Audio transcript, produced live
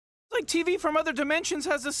like TV from other dimensions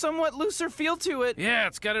has a somewhat looser feel to it. Yeah,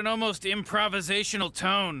 it's got an almost improvisational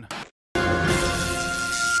tone.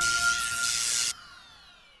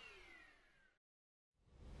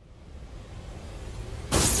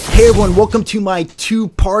 Hey everyone, welcome to my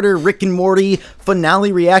two-parter Rick and Morty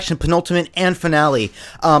finale reaction, penultimate and finale.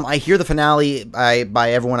 I hear the finale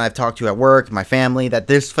by everyone I've talked to at work, my family, that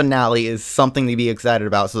this finale is something to be excited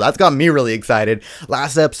about, so that's got me really excited.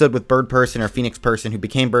 Last episode with Bird Person or Phoenix Person, who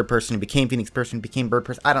became Bird Person, who became Phoenix Person, who became Bird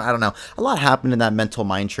Person, I don't know. A lot happened in that mental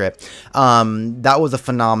mind trip. That was a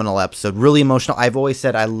phenomenal episode, really emotional. I've always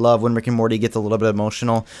said I love when Rick and Morty gets a little bit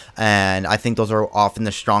emotional, and I think those are often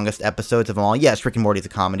the strongest episodes of them all. Yes, Rick and Morty is a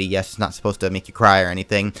comedy. Yes, it's not supposed to make you cry or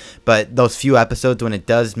anything, but those few episodes when it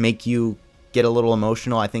does make you get a little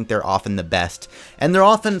emotional, I think they're often the best, and they're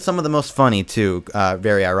often some of the most funny too,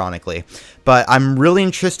 very ironically. But I'm really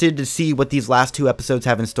interested to see what these last two episodes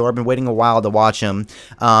have in store. I've been waiting a while to watch them.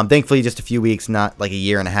 Thankfully, just a few weeks, not like a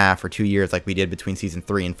year and a half or 2 years like we did between season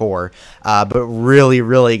 3 and 4. But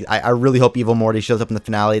really, I really hope Evil Morty shows up in the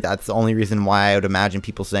finale. That's the only reason why I would imagine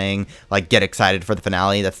people saying, like, get excited for the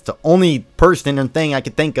finale. That's the only person and thing I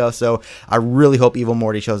could think of. So I really hope Evil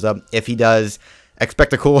Morty shows up. If he does,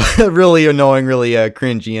 expect a cool, really annoying, really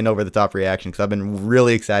cringy and over-the-top reaction, because I've been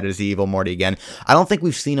really excited to see Evil Morty again. I don't think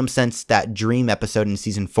we've seen him since that dream episode in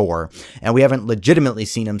season 4, and we haven't legitimately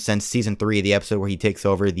seen him since season 3, the episode where he takes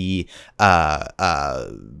over the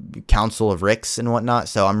Council of Ricks and whatnot.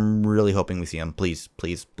 So I'm really hoping we see him. Please,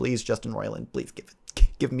 Justin Roiland, please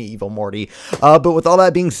give me Evil Morty. But with all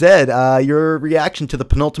that being said, your reaction to the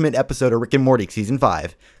penultimate episode of Rick and Morty season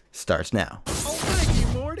 5 starts now.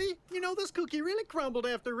 This cookie really crumbled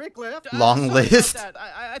after Rick left. Long list.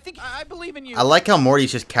 I believe in you. I like how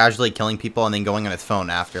Morty's just casually killing people and then going on his phone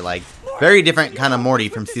after. Like, very different kind of Morty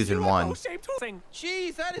from season 1.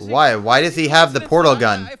 Jeez, that is Why does he have the portal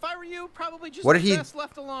gun? If I were you, probably just what did he?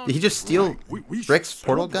 left alone. Did he just steal Rick's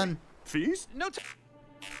portal gun? Feast? No.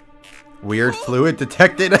 Weird fluid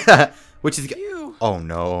detected. Which is. Oh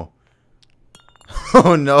no.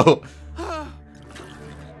 Oh no.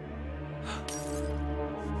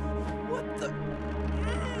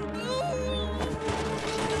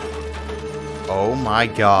 Oh my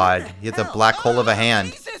god, he has a black hole of a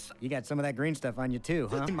hand. You got some of that green stuff on you too,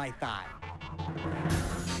 huh? In my thigh.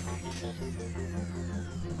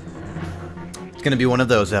 It's gonna be one of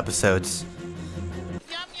those episodes.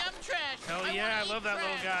 Yum yum trash. Hell yeah, I love that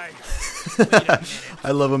little guy.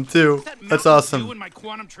 I love him too. That's awesome. My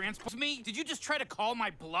quantum transport me? Did you just try to call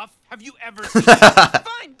my bluff? Have you ever seen Fine.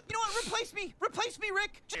 You know what? Replace me,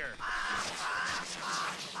 Rick. Here.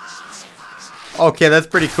 Okay, that's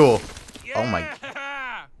pretty cool. Oh my.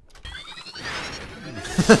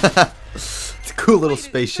 It's a cool little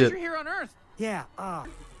spaceship. Here on Earth. Yeah,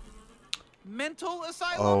 mental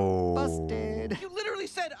asylum. Oh. Busted. You literally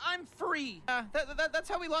said I'm free. That's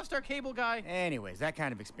how we lost our cable guy. Anyways, that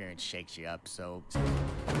kind of experience shakes you up, so.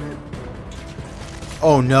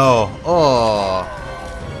 Oh no. Oh.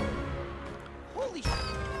 Holy.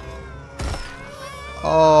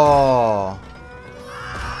 Oh.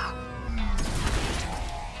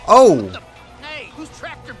 Oh. Hey, who's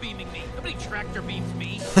tractor beaming me? Nobody tractor beams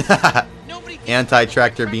me. Nobody.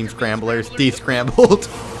 Anti-tractor beam scramblers descrambled.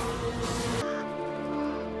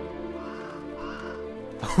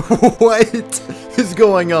 What is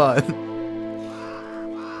going on?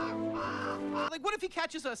 Like, what if he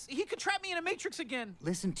catches us? He could trap me in a matrix again.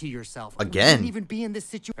 Listen to yourself. Again? We wouldn't even be in this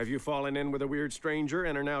situation. Have you fallen in with a weird stranger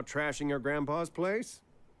and are now trashing your grandpa's place?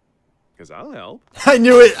 Because I'll help. I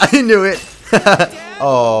knew it.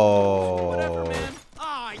 Oh. Whatever, man.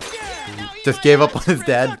 Oh, yeah. Just gave up on his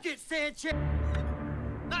dad.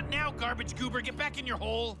 Not now, garbage goober. Get back in your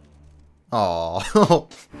hole. Oh.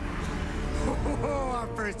 Our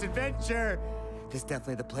first adventure. This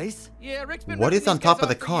definitely the place. Yeah, Rick's been. What is on top of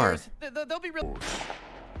the car? They'll be real.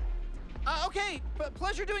 Okay, but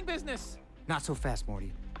pleasure doing business. Not so fast,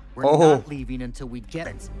 Morty. We're not leaving until we get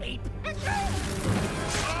it.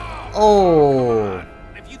 Oh.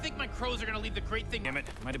 If you think my crows are gonna leave the great thing, damn it,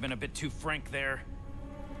 might have been a bit too frank there.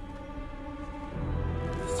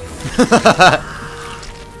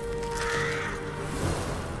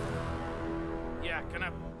 Yeah,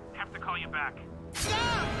 gonna have to call you back.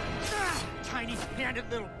 Tiny bandit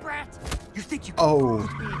little brat. You think you can me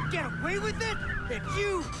and get away with it? Then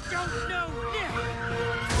you don't know Nick.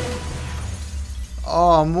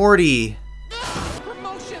 Oh, Morty.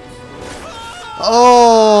 Promotions.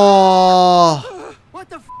 Oh. What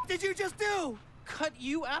the f did you just do? Cut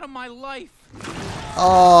you out of my life.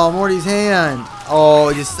 Oh, Morty's hand.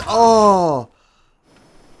 Oh, just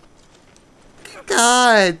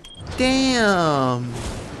God damn.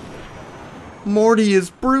 Morty is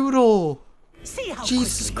brutal. See how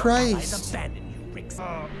Jesus quickly your Christ. allies abandon you, Rick.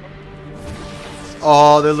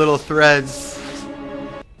 Oh, their little threads.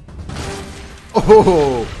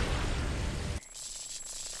 Oh.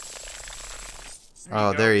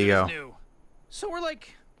 Oh, there you go. New. So we're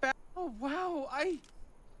like, back. Oh wow, I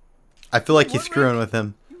feel like he's What, screwing Rick? with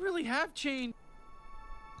him. you really have changed.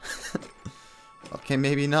 Okay,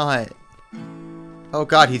 maybe not. Oh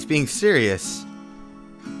god, he's being serious.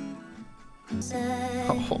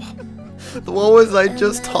 Oh, what was I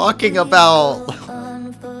just talking about?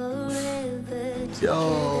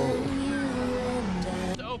 Yo.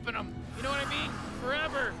 To open them. You know what I mean?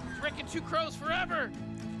 Forever. Rick and two crows forever.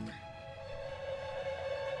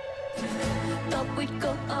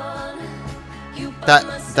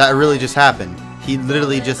 That really just happened. He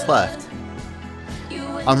literally just left.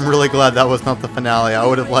 I'm really glad that was not the finale. I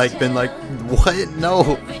would have been like, what?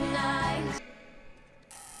 No.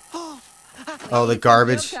 Oh, the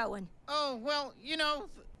garbage. Oh, well, you know,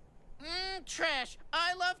 trash.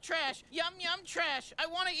 I love trash. Yum, yum, trash. I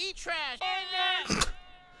want to eat trash.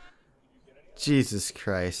 Jesus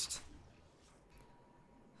Christ.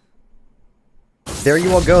 There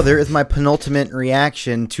you all go. There is my penultimate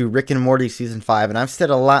reaction to Rick and Morty Season 5. And I've said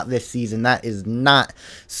a lot this season. That is not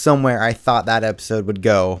somewhere I thought that episode would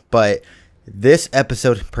go. But this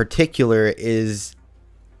episode in particular is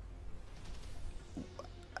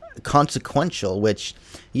consequential, which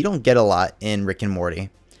you don't get a lot in Rick and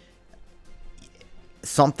Morty.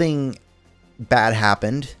 Something bad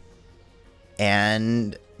happened,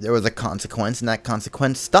 and there was a consequence, and that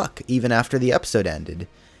consequence stuck even after the episode ended.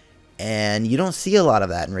 And you don't see a lot of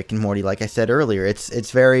that in Rick and Morty. Like I said earlier, it's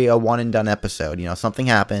very a one and done episode. You know, something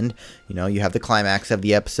happened, you know, you have the climax of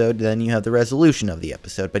the episode, then you have the resolution of the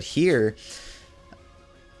episode. But here,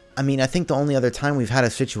 I mean, I think the only other time we've had a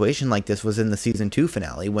situation like this was in the Season 2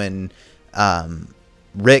 finale when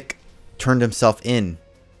Rick turned himself in.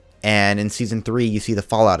 And in Season 3, you see the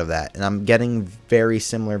fallout of that. And I'm getting very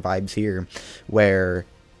similar vibes here where,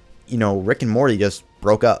 you know, Rick and Morty just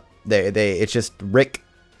broke up. It's just Rick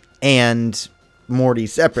and Morty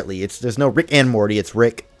separately. There's no Rick and Morty, it's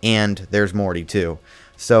Rick and there's Morty too.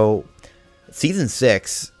 So Season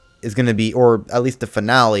 6 is going to be, or at least the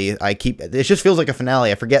finale, it just feels like a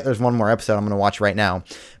finale. I forget there's one more episode I'm going to watch right now.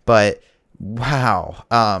 But wow.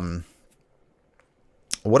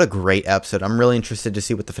 What a great episode. I'm really interested to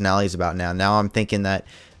see what the finale is about now. Now I'm thinking that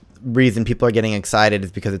reason people are getting excited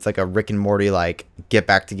is because it's like a Rick and Morty like get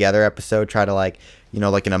back together episode, try to like, you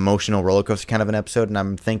know, like an emotional roller coaster kind of an episode, and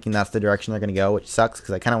I'm thinking that's the direction they're going to go, which sucks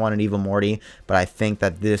because I kind of wanted Evil Morty, but I think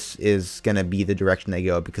that this is going to be the direction they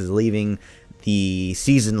go, because leaving the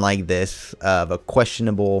season like this of a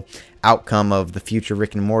questionable outcome of the future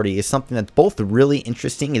Rick and Morty is something that's both really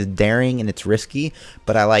interesting, is daring, and it's risky,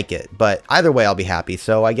 but I like it. But either way, I'll be happy.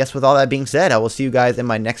 So I guess with all that being said, I will see you guys in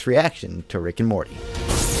my next reaction to Rick and Morty.